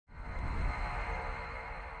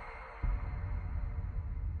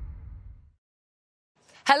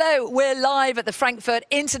Hello, we're live at the Frankfurt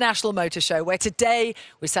International Motor Show, where today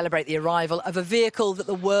we celebrate the arrival of a vehicle that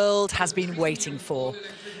the world has been waiting for.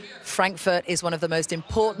 Frankfurt is one of the most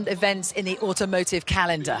important events in the automotive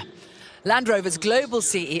calendar. Land Rover's global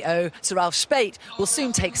CEO, Sir Ralf Spate, will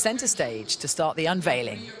soon take centre stage to start the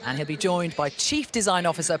unveiling, and he'll be joined by Chief Design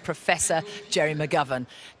Officer Professor Jerry McGovern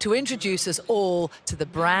to introduce us all to the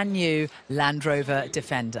brand new Land Rover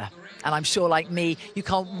Defender. And I'm sure, like me, you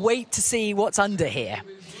can't wait to see what's under here.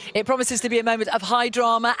 It promises to be a moment of high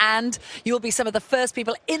drama, and you'll be some of the first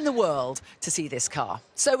people in the world to see this car.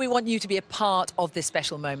 So we want you to be a part of this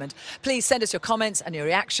special moment. Please send us your comments and your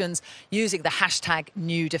reactions using the hashtag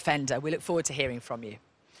 #NewDefender. We look forward to hearing from you.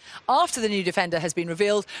 After the new Defender has been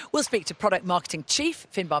revealed, we'll speak to Product Marketing Chief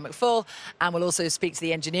Finbar McFall, and we'll also speak to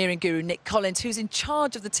the engineering guru Nick Collins, who's in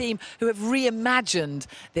charge of the team who have reimagined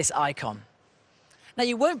this icon. Now,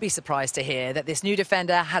 you won't be surprised to hear that this new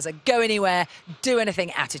Defender has a go anywhere, do anything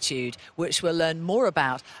attitude, which we'll learn more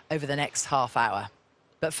about over the next half hour.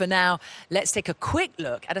 But for now, let's take a quick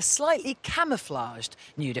look at a slightly camouflaged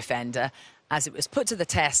new Defender as it was put to the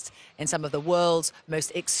test in some of the world's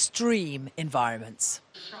most extreme environments.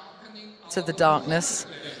 To the darkness,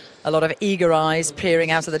 a lot of eager eyes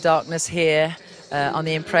peering out of the darkness here on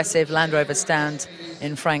the impressive Land Rover stand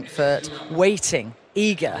in Frankfurt, waiting,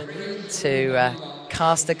 eager to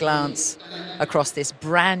cast a glance across this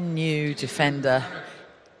brand new Defender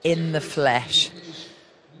in the flesh.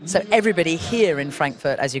 So everybody here in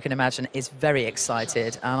Frankfurt, as you can imagine, is very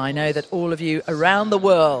excited. And I know that all of you around the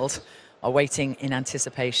world are waiting in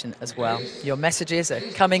anticipation as well. Your messages are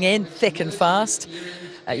coming in thick and fast.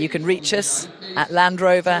 You can reach us at Land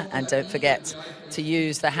Rover, and don't forget to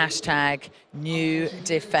use the hashtag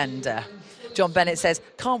 #NewDefender. John Bennett says,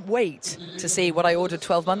 can't wait to see what I ordered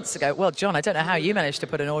 12 months ago. Well, John, I don't know how you managed to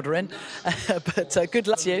put an order in, but good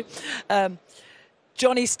luck to you.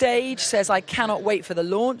 Johnny Stage says, I cannot wait for the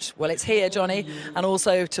launch. Well, it's here, Johnny, and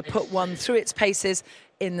also to put one through its paces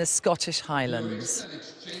in the Scottish Highlands.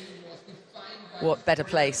 What better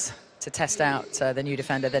place to test out the new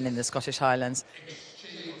Defender than in the Scottish Highlands?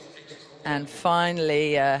 And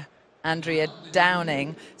finally, Andrea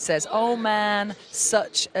Downing says, oh man,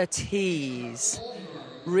 such a tease.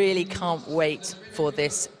 Really can't wait for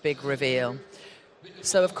this big reveal.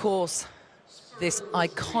 So, of course, this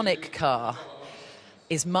iconic car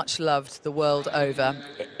is much loved the world over.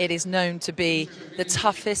 It is known to be the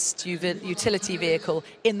toughest utility vehicle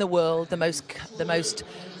in the world, the most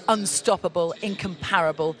unstoppable,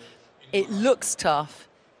 incomparable. It looks tough,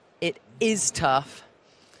 it is tough,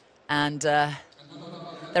 and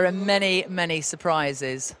there are many, many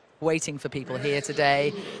surprises waiting for people here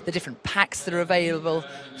today. The different packs that are available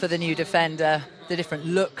for the new Defender, the different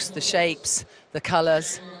looks, the shapes, the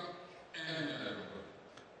colours.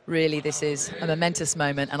 Really, this is a momentous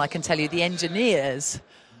moment, and I can tell you the engineers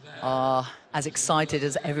are as excited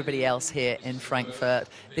as everybody else here in Frankfurt.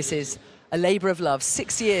 This is a labour of love,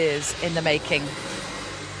 6 years in the making.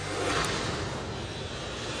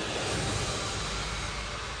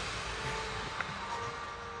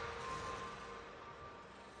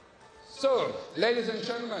 So, ladies and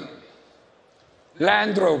gentlemen,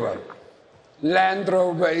 Land Rover. Land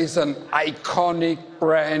Rover is an iconic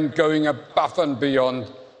brand going above and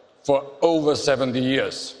beyond for over 70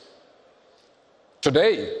 years.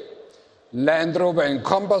 Today, Land Rover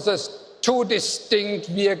encompasses two distinct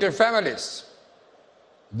vehicle families.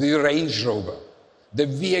 The Range Rover, the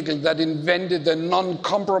vehicle that invented the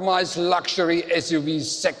non-compromise luxury SUV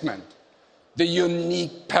segment, the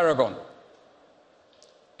unique Paragon,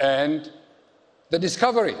 and the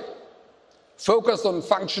Discovery, focused on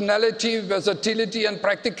functionality, versatility, and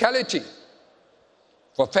practicality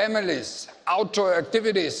for families, outdoor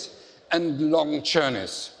activities, and long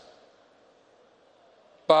journeys.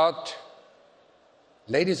 But,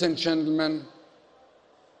 ladies and gentlemen,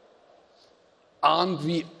 aren't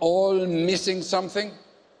we all missing something?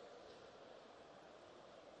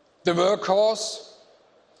 The workhorse,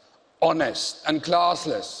 honest and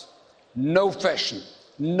classless, no fashion,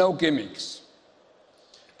 no gimmicks.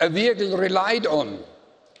 A vehicle relied on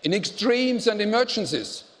in extremes and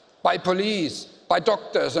emergencies by police, by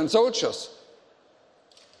doctors and soldiers.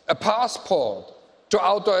 A passport to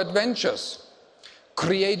outdoor adventures,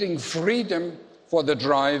 creating freedom for the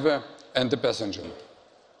driver and the passenger.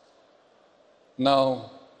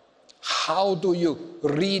 Now, how do you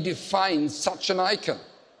redefine such an icon?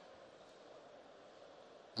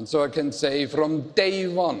 And so I can say from day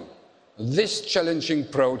one, this challenging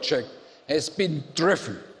project has been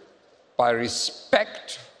driven by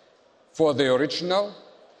respect for the original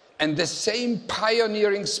and the same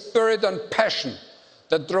pioneering spirit and passion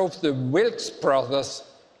that drove the Wilks brothers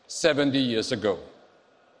 70 years ago.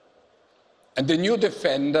 And the new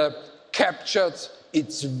Defender captured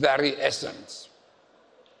its very essence.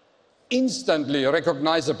 Instantly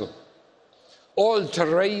recognizable,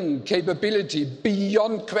 all-terrain capability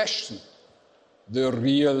beyond question, the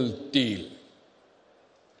real deal.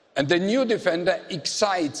 And the new Defender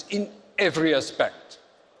excites in every aspect.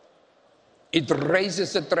 It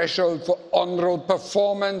raises the threshold for on-road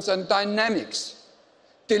performance and dynamics,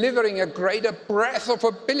 delivering a greater breadth of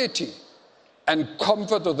ability and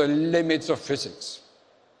comfort to the limits of physics.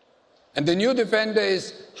 And the new Defender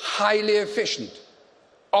is highly efficient,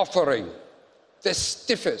 offering the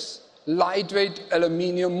stiffest, lightweight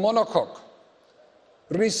aluminium monocoque,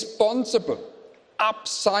 responsible,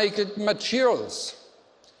 upcycled materials,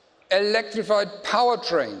 electrified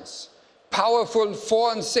powertrains, powerful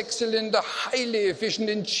 4- and 6-cylinder, highly efficient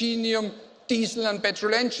Ingenium diesel and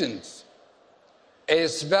petrol engines,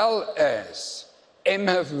 as well as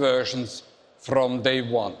MHEV versions from day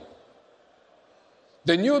one.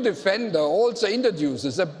 The new Defender also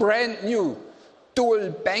introduces a brand new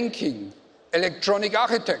dual banking electronic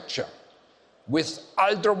architecture with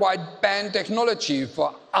ultra-wideband technology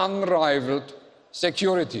for unrivaled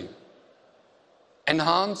security,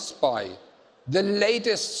 enhanced by the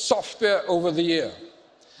latest software over the air,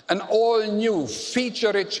 an all-new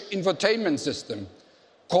feature-rich infotainment system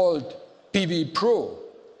called PV Pro,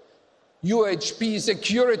 UHP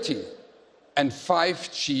security, and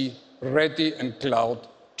 5G ready and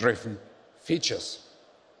cloud-driven features.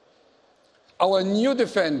 Our new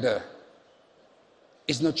Defender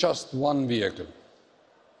is not just one vehicle.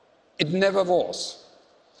 It never was.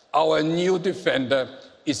 Our new Defender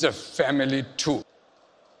is a family too.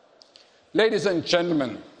 Ladies and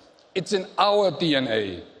gentlemen, it's in our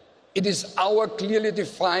DNA. It is our clearly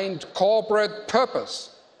defined corporate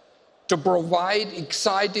purpose to provide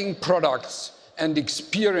exciting products and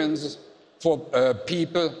experiences for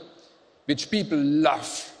people, which people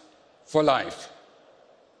love for life.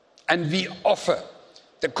 And we offer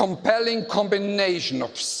the compelling combination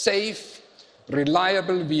of safe,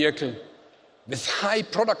 reliable vehicle with high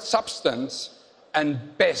product substance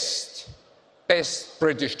and best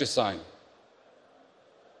British design.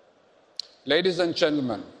 Ladies and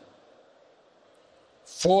gentlemen,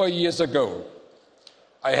 4 years ago,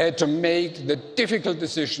 I had to make the difficult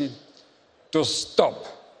decision to stop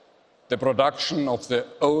the production of the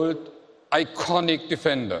old, iconic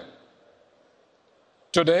Defender.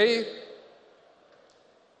 Today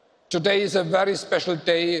is a very special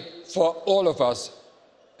day for all of us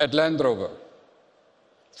at Land Rover,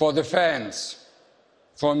 for the fans,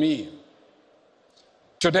 for me.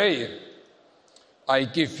 Today, I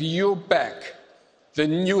give you back the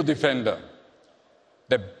new Defender,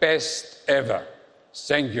 the best ever.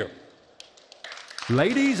 Thank you.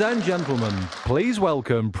 Ladies and gentlemen, please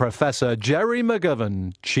welcome Professor Jerry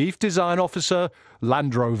McGovern, Chief Design Officer,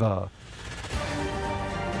 Land Rover.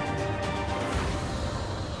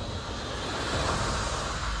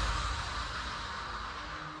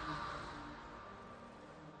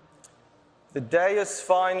 The day has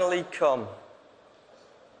finally come.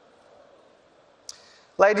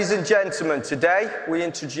 Ladies and gentlemen, today we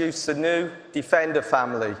introduce the new Defender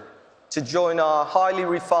family to join our highly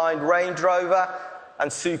refined Range Rover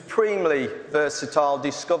and supremely versatile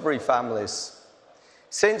Discovery families.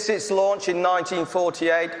 Since its launch in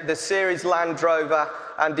 1948, the series Land Rover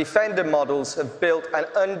and Defender models have built an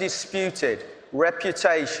undisputed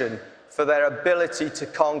reputation for their ability to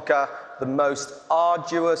conquer the most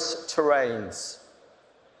arduous terrains.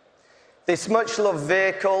 This much-loved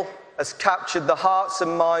vehicle has captured the hearts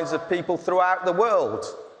and minds of people throughout the world,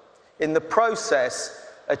 in the process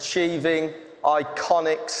achieving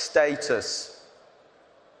iconic status.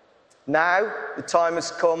 Now, the time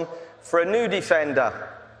has come for a new Defender.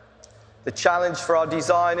 The challenge for our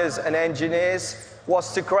designers and engineers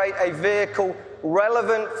was to create a vehicle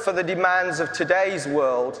relevant for the demands of today's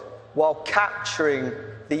world while capturing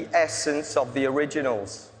the essence of the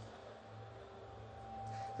originals.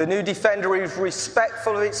 The new Defender is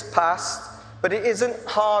respectful of its past, but it isn't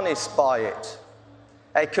harnessed by it.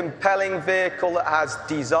 A compelling vehicle that has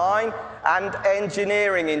design and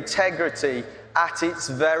engineering integrity at its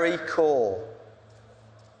very core.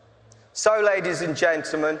 So, ladies and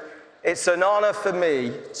gentlemen, it's an honor for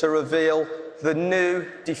me to reveal the new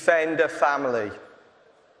Defender family.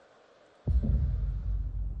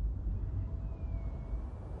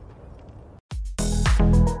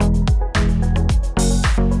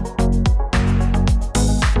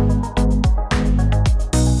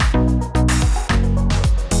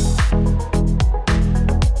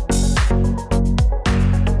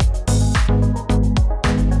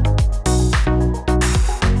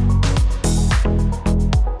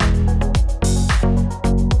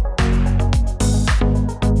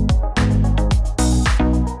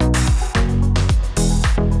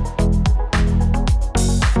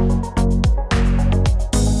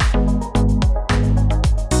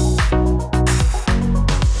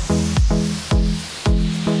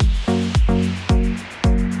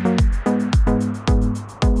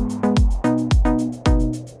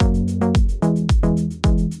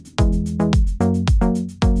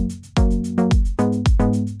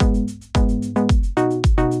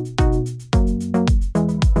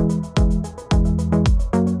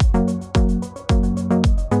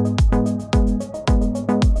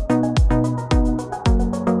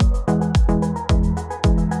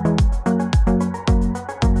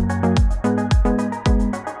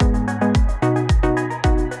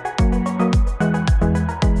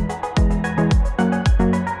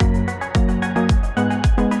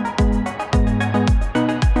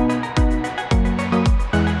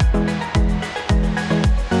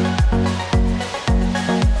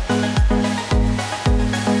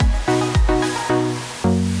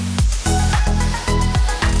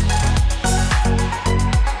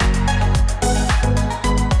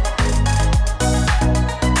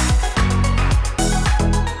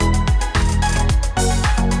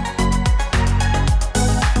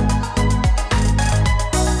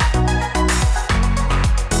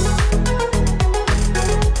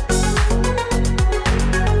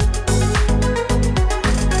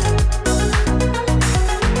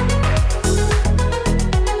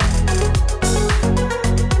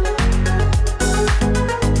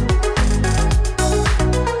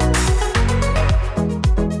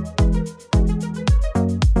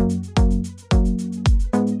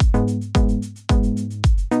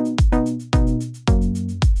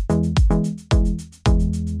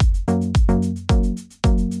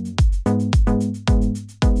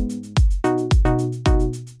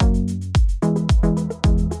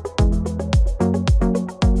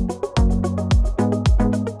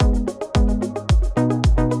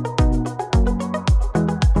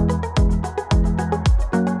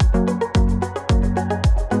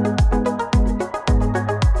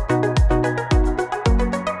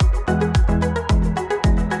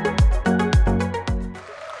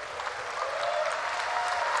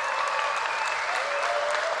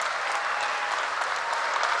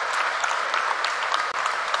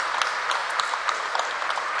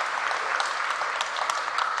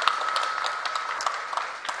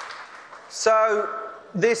 So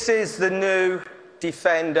this is the new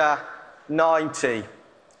Defender 90.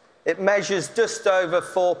 It measures just over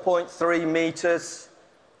 4.3 metres,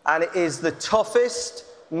 and it is the toughest,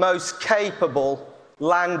 most capable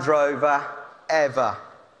Land Rover ever.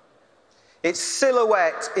 Its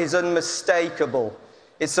silhouette is unmistakable.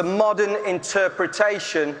 It's a modern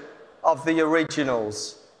interpretation of the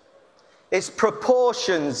originals. Its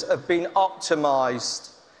proportions have been optimised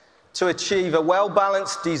to achieve a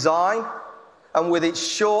well-balanced design, and with its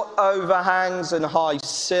short overhangs and high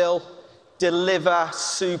sill, deliver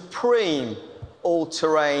supreme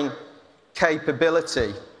all-terrain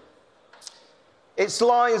capability. Its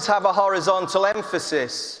lines have a horizontal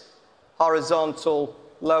emphasis, horizontal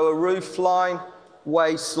lower roof line,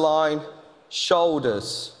 waistline,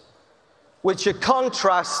 shoulders, which are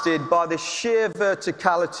contrasted by the sheer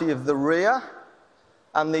verticality of the rear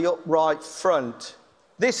and the upright front.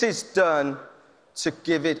 This is done to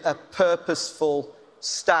give it a purposeful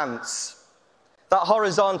stance. That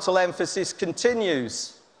horizontal emphasis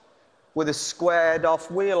continues with the squared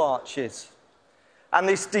off wheel arches. And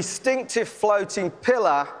this distinctive floating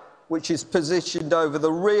pillar, which is positioned over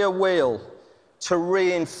the rear wheel to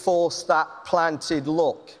reinforce that planted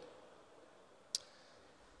look.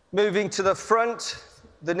 Moving to the front,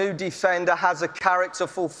 the new Defender has a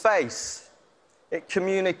characterful face. It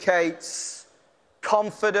communicates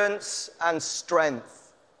confidence and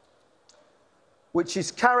strength, which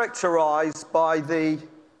is characterized by the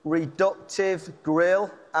reductive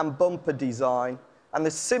grille and bumper design and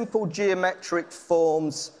the simple geometric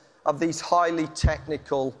forms of these highly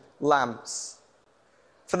technical lamps.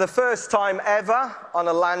 For the first time ever on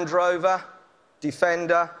a Land Rover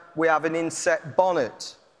Defender, we have an inset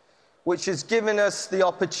bonnet, which has given us the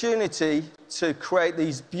opportunity to create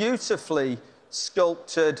these beautifully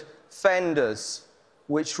sculpted fenders,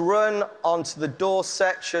 which run onto the door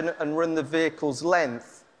section and run the vehicle's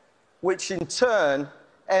length, which in turn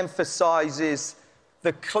emphasizes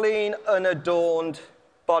the clean, unadorned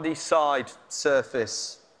body side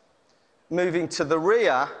surface. Moving to the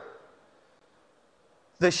rear,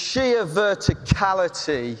 the sheer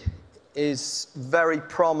verticality is very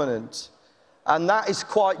prominent, and that is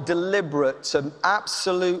quite deliberate to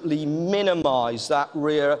absolutely minimize that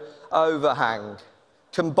rear overhang,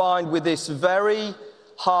 combined with this very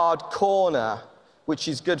hard corner, which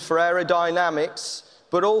is good for aerodynamics,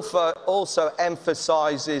 but also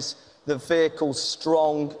emphasizes the vehicle's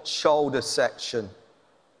strong shoulder section.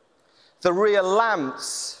 The rear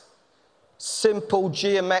lamps, simple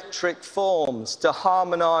geometric forms to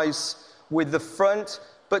harmonize with the front,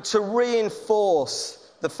 but to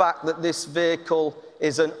reinforce the fact that this vehicle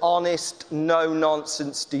is an honest,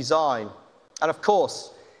 no-nonsense design. And of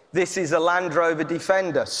course, this is a Land Rover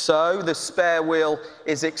Defender, so the spare wheel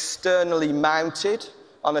is externally mounted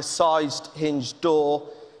on a sized hinge door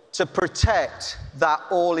to protect that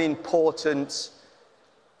all-important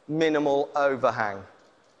minimal overhang.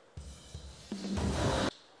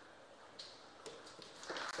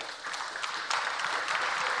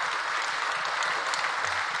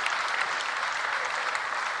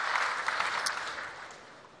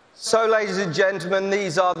 So, ladies and gentlemen,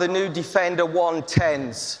 these are the new Defender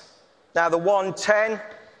 110s. Now, the 110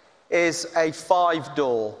 is a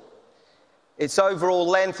 5-door. Its overall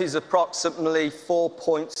length is approximately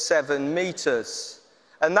 4.7 metres.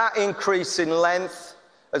 And that increase in length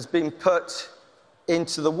has been put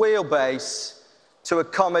into the wheelbase to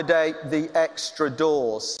accommodate the extra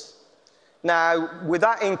doors. Now, with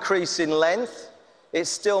that increase in length, it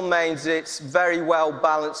still maintains its very well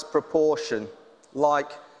balanced proportion,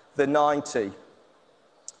 like the 90.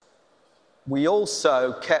 We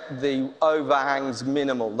also kept the overhangs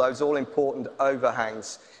minimal, those all-important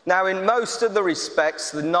overhangs. Now, in most of the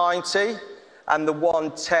respects, the 90 and the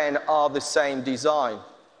 110 are the same design.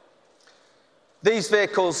 These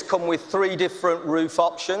vehicles come with 3 different roof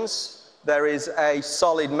options. There is a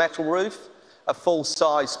solid metal roof, a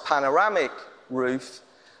full-size panoramic roof,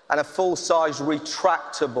 and a full-size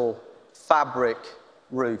retractable fabric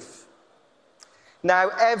roof. Now,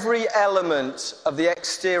 every element of the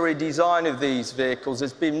exterior design of these vehicles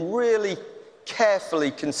has been really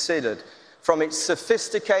carefully considered, from its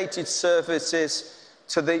sophisticated surfaces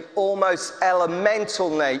to the almost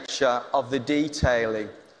elemental nature of the detailing,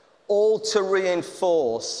 all to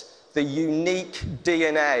reinforce the unique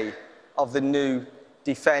DNA of the new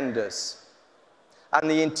Defenders. And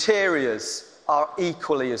the interiors are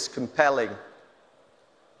equally as compelling.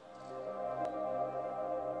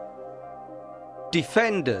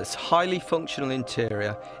 Defender's highly functional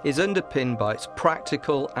interior is underpinned by its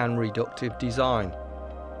practical and reductive design.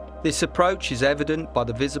 This approach is evident by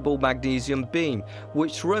the visible magnesium beam,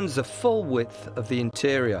 which runs the full width of the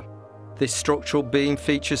interior. This structural beam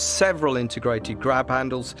features several integrated grab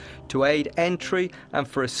handles to aid entry and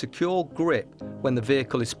for a secure grip when the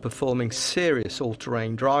vehicle is performing serious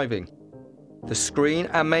all-terrain driving. The screen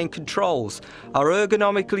and main controls are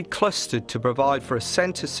ergonomically clustered to provide for a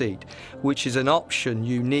centre seat, which is an option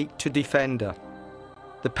unique to Defender.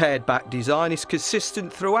 The paired back design is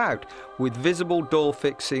consistent throughout, with visible door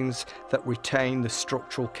fixings that retain the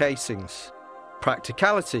structural casings.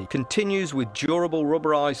 Practicality continues with durable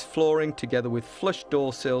rubberized flooring together with flush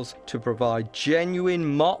door sills to provide genuine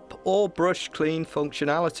mop or brush clean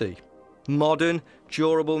functionality. Modern,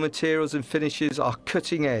 durable materials and finishes are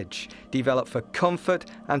cutting edge, developed for comfort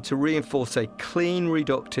and to reinforce a clean,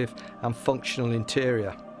 reductive and functional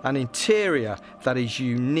interior. An interior that is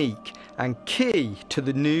unique and key to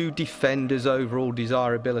the new Defender's overall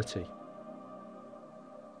desirability.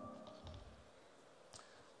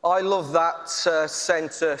 I love that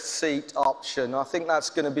centre seat option. I think that's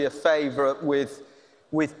going to be a favourite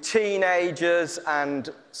with teenagers and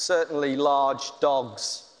certainly large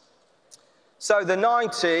dogs. So the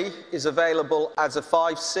 90 is available as a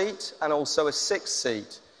 5-seat and also a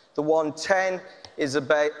 6-seat. The 110 is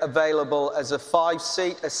available as a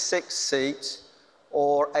 5-seat, a 6-seat,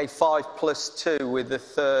 or a 5+2 with the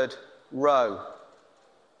third row.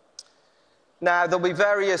 Now, there'll be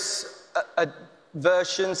various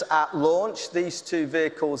versions at launch. These two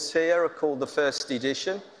vehicles here are called the first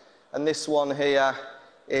edition, and this one here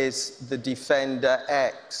is the Defender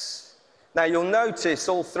X. Now, you'll notice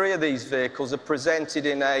all three of these vehicles are presented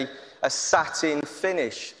in a satin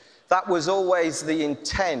finish. That was always the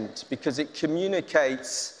intent because it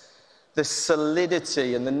communicates the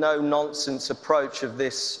solidity and the no-nonsense approach of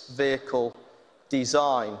this vehicle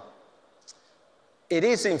design. It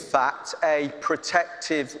is, in fact, a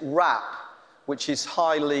protective wrap, which is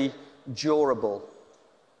highly durable.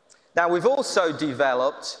 Now, we've also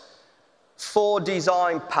developed 4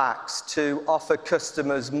 design packs to offer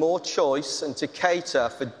customers more choice and to cater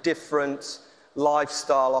for different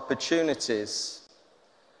lifestyle opportunities.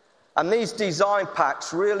 And these design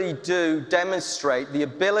packs really do demonstrate the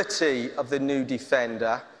ability of the new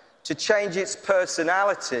Defender to change its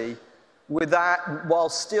personality while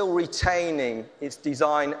still retaining its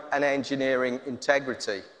design and engineering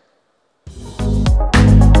integrity.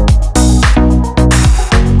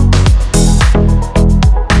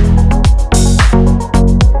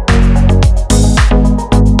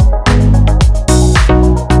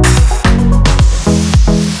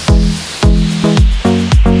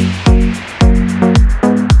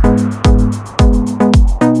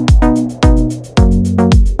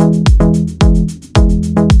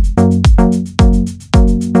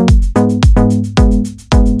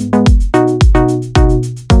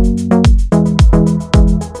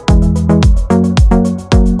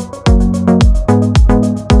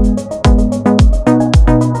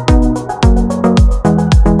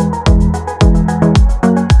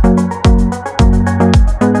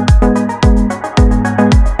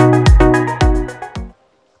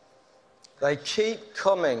 They keep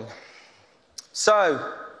coming.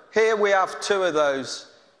 So here we have 2 of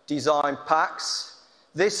those design packs.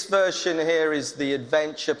 This version here is the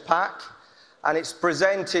Adventure Pack, and it's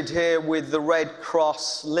presented here with the Red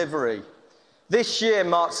Cross livery. This year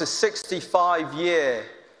marks a 65-year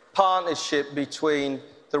partnership between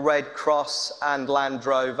the Red Cross and Land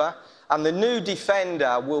Rover, and the new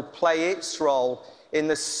Defender will play its role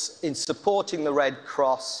in supporting the Red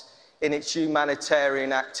Cross in its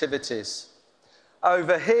humanitarian activities.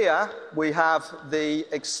 Over here, we have the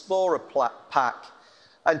Explorer Pack,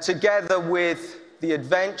 and together with the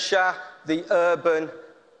Adventure, the Urban,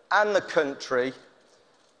 and the Country,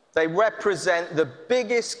 they represent the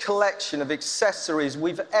biggest collection of accessories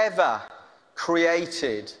we've ever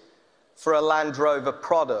created for a Land Rover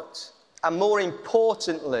product. And more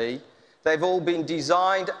importantly, they've all been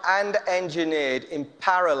designed and engineered in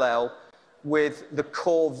parallel with the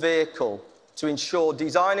core vehicle, to ensure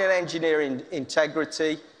design and engineering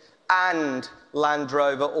integrity and Land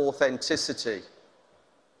Rover authenticity.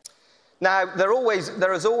 Now, there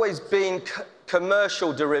has always been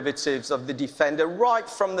commercial derivatives of the Defender. Right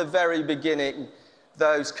from the very beginning,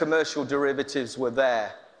 those commercial derivatives were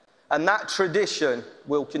there. And that tradition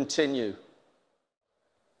will continue.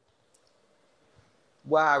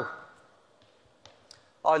 Wow.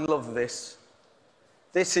 I love this.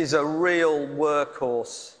 This is a real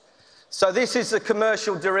workhorse. So this is the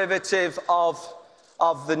commercial derivative of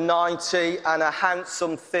the 90, and a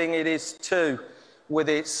handsome thing it is too, with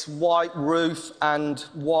its white roof and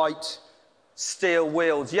white steel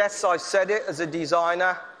wheels. Yes, I said it as a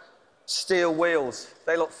designer, steel wheels.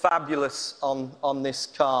 They look fabulous on this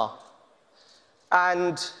car.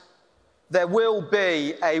 And there will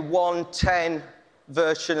be a 110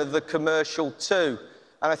 version of the commercial too.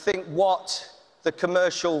 And I think what the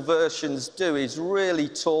commercial versions do is really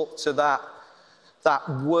talk to that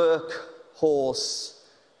workhorse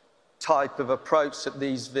type of approach that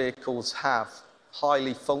these vehicles have,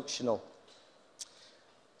 highly functional.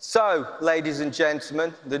 So, ladies and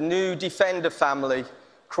gentlemen, the new Defender family,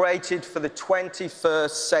 created for the 21st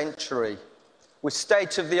century, with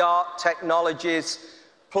state-of-the-art technologies,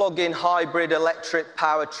 plug-in hybrid electric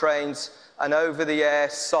powertrains, and over-the-air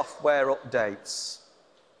software updates.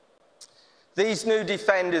 These new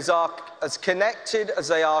Defenders are as connected as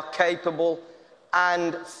they are capable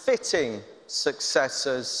and fitting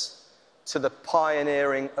successors to the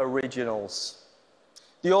pioneering originals.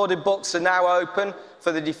 The order books are now open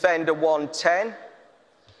for the Defender 110.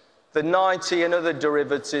 The 90 and other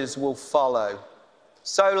derivatives will follow.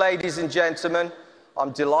 So, ladies and gentlemen,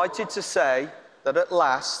 I'm delighted to say that at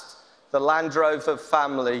last, the Land Rover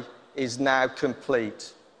family is now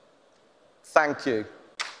complete. Thank you.